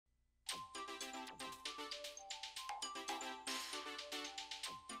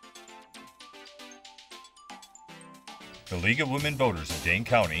The League of Women Voters of Dane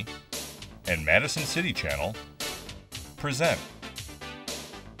County and Madison City Channel present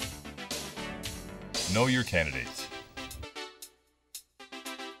Know Your Candidates.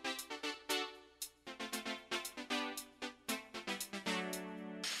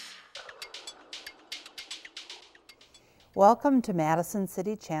 Welcome to Madison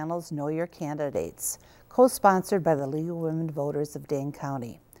City Channel's Know Your Candidates, co-sponsored by the League of Women Voters of Dane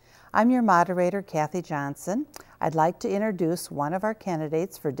County. I'm your moderator, Kathy Johnson. I'd like to introduce one of our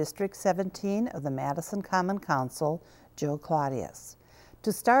candidates for District 17 of the Madison Common Council, Joe Claudius.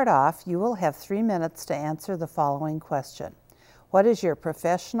 To start off, you will have 3 minutes to answer the following question. What is your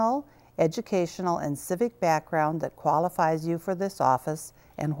professional, educational, and civic background that qualifies you for this office,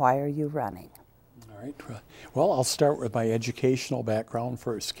 and why are you running? All right. Well, I'll start with my educational background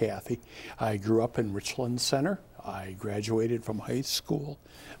first, Kathy. I grew up in Richland Center. I graduated from high school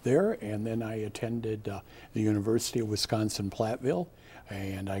there, and then I attended the University of Wisconsin-Platteville,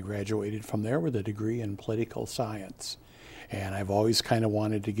 and I graduated from there with a degree in political science. And I've always kind of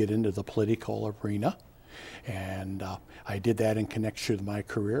wanted to get into the political arena, and I did that in connection with my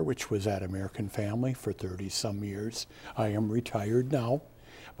career, which was at American Family for 30-some years. I am retired now,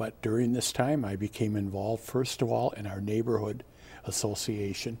 but during this time I became involved, first of all, in our neighborhood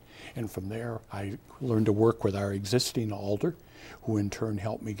association, and from there I learned to work with our existing alder, who in turn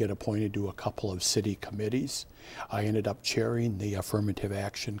helped me get appointed to a couple of city committees. I ended up chairing the Affirmative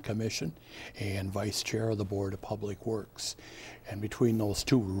Action Commission and vice chair of the Board of Public Works, and between those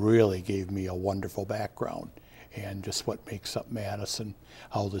two really gave me a wonderful background and just what makes up Madison,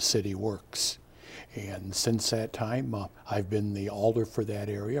 how the city works. And since that time, I've been the alder for that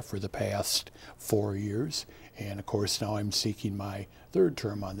area for the past 4 years. And of course, now I'm seeking my third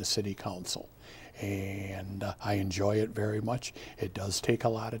term on the city council. And I enjoy it very much. It does take a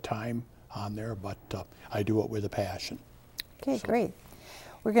lot of time on there, but I do it with a passion. Okay, great.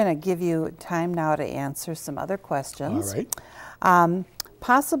 We're going to give you time now to answer some other questions. All right.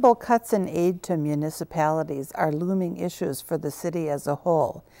 Possible cuts in aid to municipalities are looming issues for the city as a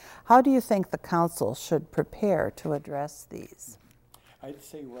whole. How do you think the council should prepare to address these? I'd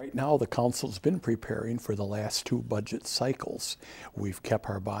say right now the council's been preparing for the last 2 budget cycles. We've kept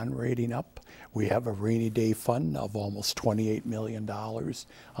our bond rating up. We have a rainy day fund of almost $28 million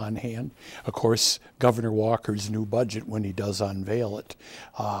on hand. Of course, Governor Walker's new budget, when he does unveil it,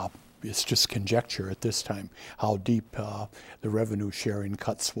 it's just conjecture at this time how deep the revenue sharing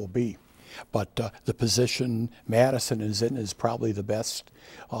cuts will be. But the position Madison is in is probably the best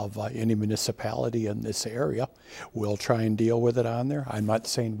of any municipality in this area. We'll try and deal with it on there. I'm not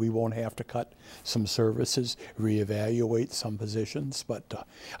saying we won't have to cut some services, reevaluate some positions, but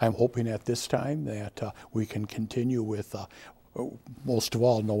I'm hoping at this time that we can continue with, most of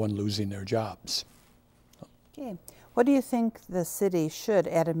all, no one losing their jobs. Okay. What do you think the city should,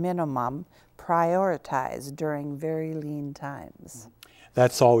 at a minimum, prioritize during very lean times?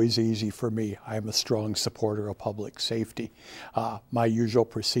 That's always easy for me. I'm a strong supporter of public safety. My usual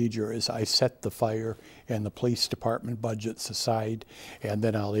procedure is I set the fire and the police department budgets aside, and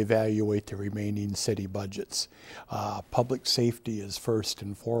then I'll evaluate the remaining city budgets. Public safety is first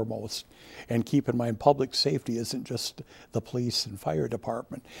and foremost. And keep in mind, public safety isn't just the police and fire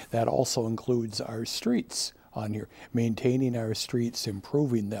department. That also includes our streets on here, maintaining our streets,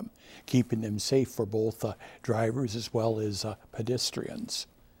 improving them, keeping them safe for both drivers as well as pedestrians.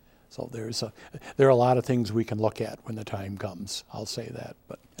 So there are a lot of things we can look at when the time comes. I'll say that.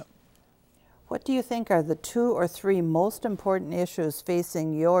 But yeah. What do you think are the 2 or 3 most important issues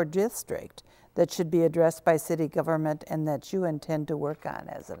facing your district that should be addressed by city government and that you intend to work on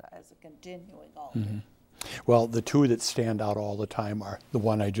as a continuing alder? Mm-hmm. Well, the 2 that stand out all the time are the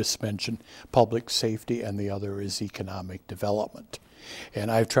one I just mentioned, public safety, and the other is economic development. And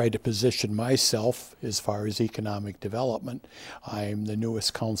I've tried to position myself as far as economic development. I'm the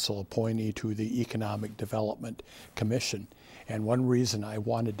newest council appointee to the Economic Development Commission. And one reason I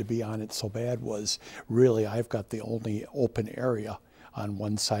wanted to be on it so bad was really I've got the only open area on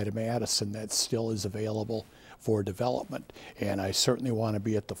one side of Madison that still is available for development. And I certainly want to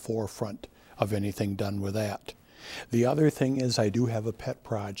be at the forefront of anything done with that. The other thing is I do have a pet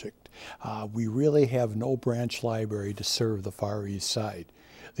project. We really have no branch library to serve the Far East Side.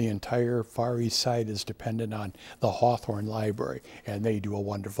 The entire Far East Side is dependent on the Hawthorne Library, and they do a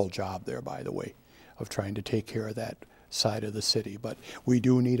wonderful job there, by the way, of trying to take care of that side of the city. But we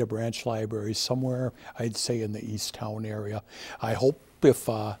do need a branch library somewhere, I'd say in the East Town area. I hope if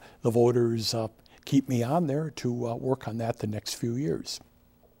the voters keep me on there to work on that the next few years.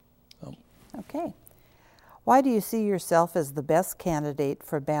 Okay. Why do you see yourself as the best candidate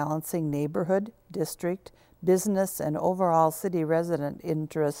for balancing neighborhood, district, business and overall city resident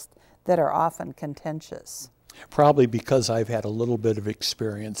interests that are often contentious? Probably because I've had a little bit of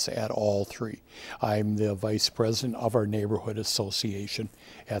experience at all three. I'm the vice president of our neighborhood association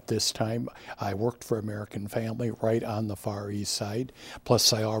at this time. I worked for American Family right on the Far East Side.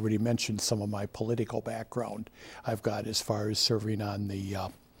 Plus, I already mentioned some of my political background I've got as far as serving on the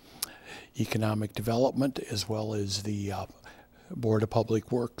economic development as well as the Board of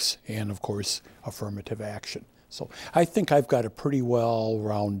Public Works and, of course, affirmative action. So I think I've got a pretty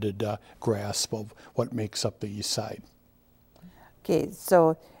well-rounded grasp of what makes up the East Side. Okay,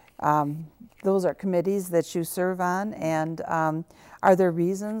 so those are committees that you serve on, and are there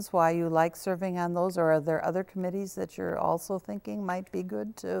reasons why you like serving on those, or are there other committees that you're also thinking might be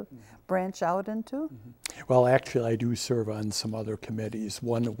good to branch out into? Well, actually, I do serve on some other committees,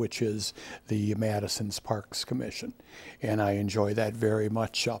 one of which is the Madison's Parks Commission, and I enjoy that very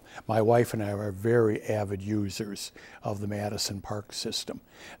much. My wife and I are very avid users of the Madison Park system.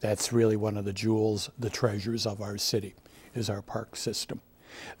 That's really one of the jewels, the treasures of our city, is our park system.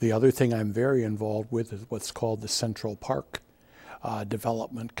 The other thing I'm very involved with is what's called the Central Park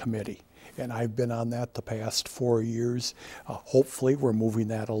Development Committee. And I've been on that the past 4 years. Hopefully we're moving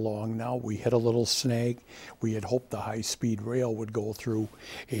that along now. We hit a little snag. We had hoped the high-speed rail would go through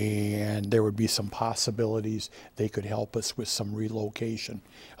and there would be some possibilities they could help us with some relocation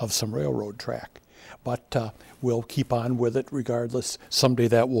of some railroad track. But we'll keep on with it regardless. Someday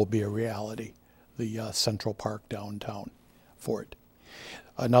that will be a reality, the Central Park downtown for it.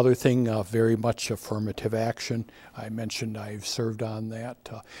 Another thing, very much affirmative action. I mentioned I've served on that.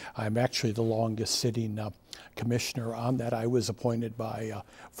 I'm actually the longest sitting commissioner on that. I was appointed by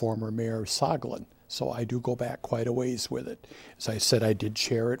former Mayor Soglin, so I do go back quite a ways with it. As I said, I did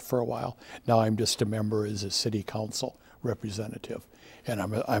chair it for a while. Now I'm just a member as a city council representative. And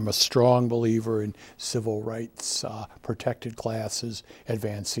I'm a strong believer in civil rights, protected classes,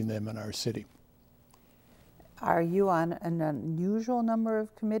 advancing them in our city. Are you on an unusual number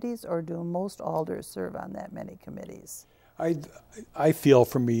of committees, or do most alders serve on that many committees? I feel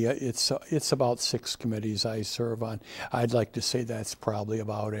for me it's about 6 committees I serve on. I'd like to say that's probably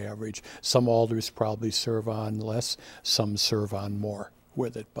about average. Some alders probably serve on less, some serve on more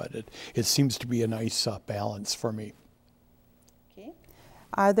with it, but it seems to be a nice balance for me. Okay.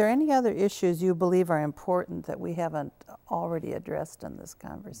 Are there any other issues you believe are important that we haven't already addressed in this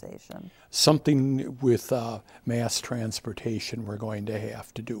conversation? Something with mass transportation we're going to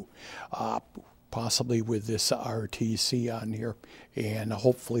have to do. Possibly with this RTC on here, and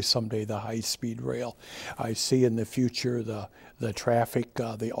hopefully someday the high-speed rail. I see in the future the traffic,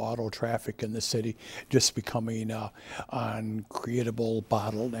 the auto traffic in the city just becoming an uncreatable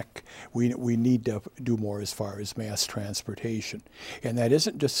bottleneck. We need to do more as far as mass transportation. And that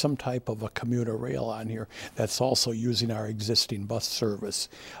isn't just some type of a commuter rail on here, that's also using our existing bus service.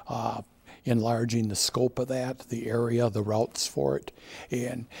 Enlarging the scope of that, the area, the routes for it.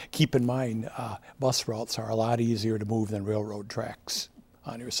 And keep in mind, bus routes are a lot easier to move than railroad tracks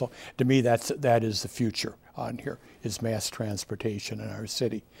on here. So to me, that is the future on here, is mass transportation in our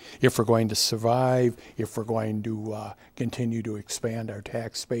city. If we're going to survive, if we're going to continue to expand our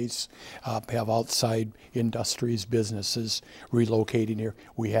tax base, have outside industries, businesses relocating here,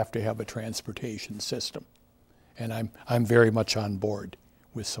 we have to have a transportation system. And I'm very much on board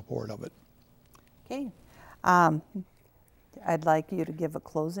with support of it. Okay. I'd like you to give a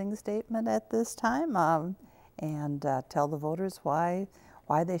closing statement at this time and tell the voters why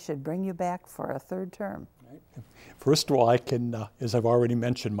they should bring you back for a 3rd term. First of all, I can, as I've already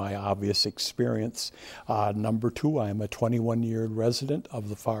mentioned, my obvious experience. Number 2, I'm a 21-year resident of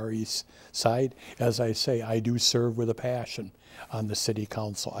the Far East Side. As I say, I do serve with a passion on the City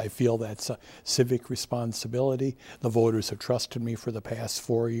Council. I feel that's a civic responsibility. The voters have trusted me for the past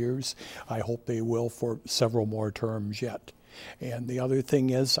 4 years. I hope they will for several more terms yet. And the other thing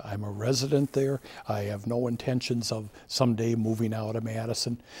is, I'm a resident there. I have no intentions of someday moving out of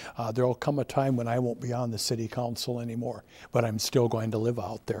Madison. There will come a time when I won't be on the City Council anymore, but I'm still going to live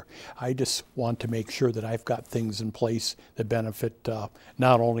out there. I just want to make sure that I've got things in place that benefit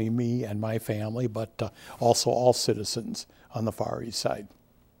not only me and my family, but also all citizens on the Far East Side.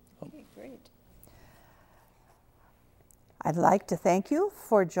 Okay, great. I'd like to thank you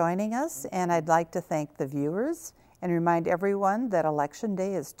for joining us, and I'd like to thank the viewers and remind everyone that Election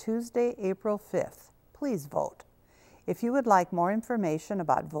Day is Tuesday, April 5th. Please vote. If you would like more information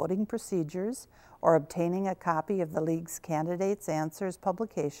about voting procedures or obtaining a copy of the League's Candidates Answers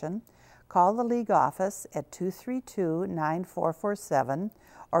publication, call the League office at 232-9447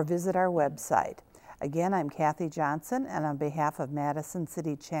 or visit our website. Again, I'm Kathy Johnson, and on behalf of Madison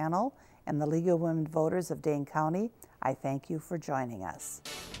City Channel and the League of Women Voters of Dane County, I thank you for joining us.